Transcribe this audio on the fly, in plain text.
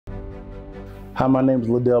Hi, my name is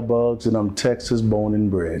LaDale Buggs, and I'm Texas born and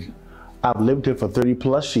bred. I've lived here for 30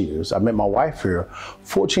 plus years. I met my wife here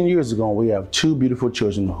 14 years ago, and we have two beautiful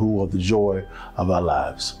children who are the joy of our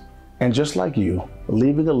lives. And just like you,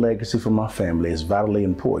 leaving a legacy for my family is vitally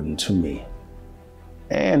important to me.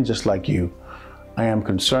 And just like you, I am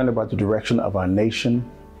concerned about the direction of our nation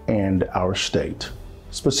and our state,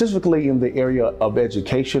 specifically in the area of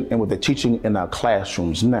education and with the teaching in our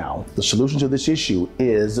classrooms. Now, the solution to this issue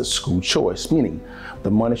is school choice, meaning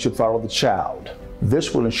the money should follow the child.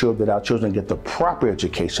 This will ensure that our children get the proper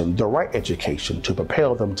education, the right education to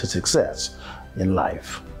prepare them to success in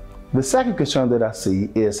life. The second concern that I see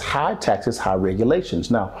is high taxes, high regulations.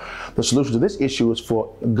 Now, the solution to this issue is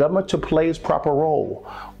for government to play its proper role.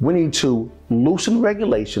 We need to loosen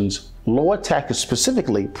regulations, lower taxes,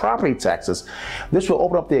 specifically property taxes. This will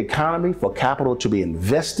open up the economy for capital to be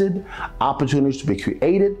invested, opportunities to be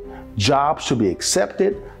created, jobs to be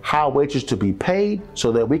accepted, high wages to be paid, so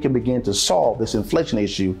that we can begin to solve this inflation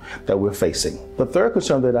issue that we're facing. The third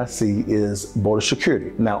concern that I see is border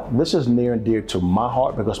security. Now, this is near and dear to my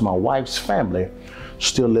heart because my wife's family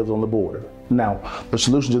still lives on the border. Now, the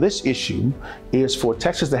solution to this issue is for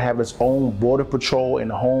Texas to have its own Border Patrol and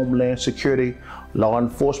Homeland Security Law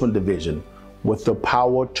Enforcement Division with the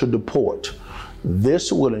power to deport.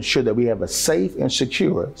 This will ensure that we have a safe and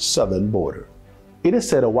secure southern border. It is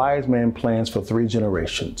said a wise man plans for 3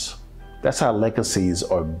 generations. That's how legacies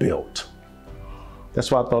are built.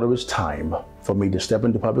 That's why I thought it was time for me to step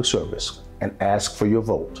into public service and ask for your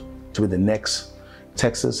vote to be the next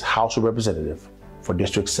Texas House of Representative for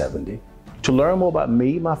District 70. To learn more about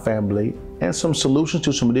me, my family, and some solutions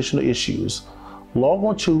to some additional issues, log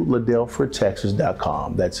on to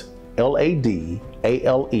LaDaleforTexas.com. That's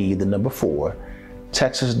LADALE, the number 4,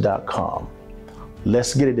 Texas.com.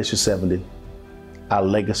 Let's get it, District 70. Our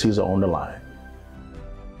legacies are on the line.